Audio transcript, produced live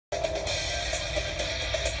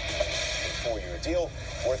deal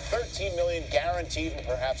worth $13 million guaranteed and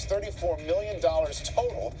perhaps $34 million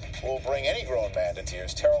total will bring any grown man to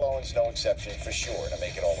tears. Terrell Owens, no exception for sure. To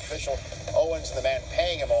make it all official, Owens and the man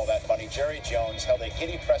paying him all that money, Jerry Jones, held a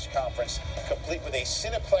giddy press conference complete with a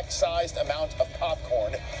Cineplex-sized amount of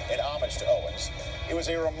popcorn in homage to Owens. It was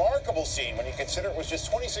a remarkable scene when you consider it was just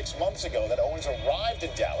 26 months ago that Owens arrived in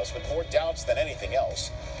Dallas with more doubts than anything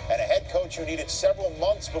else, and a head coach who needed several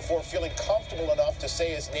months before feeling comfortable enough to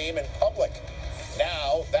say his name in public.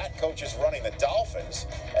 Now, that coach is running the Dolphins,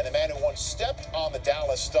 and the man who once stepped on the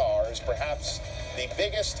Dallas Star is perhaps the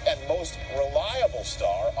biggest and most reliable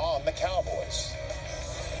star on the Cowboys.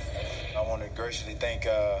 I want to graciously thank,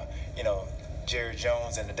 Jerry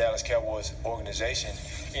Jones and the Dallas Cowboys organization,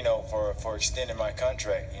 for extending my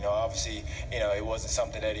contract. Obviously, it wasn't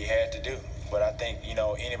something that he had to do. But I think,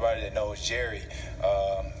 anybody that knows Jerry,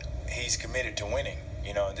 he's committed to winning.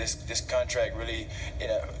 This contract really,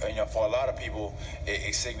 for a lot of people,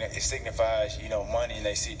 it signifies, money, and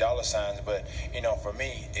they see dollar signs. But, for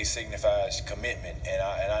me, it signifies commitment. And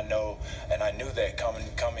I know, and I knew that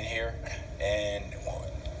coming here, and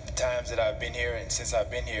times that I've been here, and since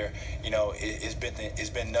I've been here, it's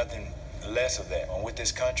been nothing less of that. And with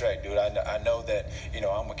this contract, dude, I know that,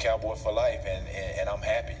 I'm a Cowboy for life, and I'm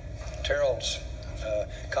happy. Terrell's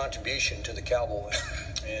contribution to the Cowboys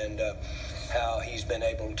and how he's been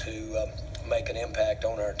able to make an impact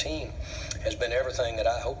on our team has been everything that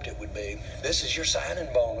I hoped it would be. This is your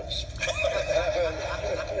signing bonus.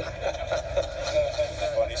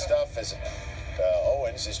 Funny stuff, isn't it?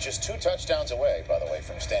 Owens is just 2 touchdowns away, by the way,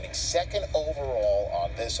 from standing second overall on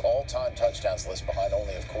this all-time touchdowns list, behind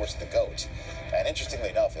only, of course, the GOAT. And interestingly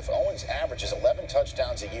enough, if Owens averages 11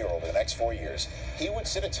 touchdowns a year over the next 4 years, he would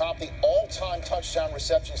sit atop the all-time touchdown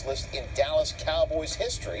receptions list in Dallas Cowboys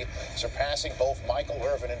history, surpassing both Michael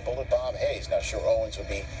Irvin and Bullet Bob Hayes. Now, sure, Owens would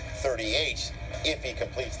be 38 if he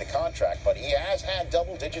completes the contract, but he has had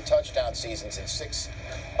double-digit touchdown seasons in 6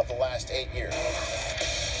 of the last 8 years.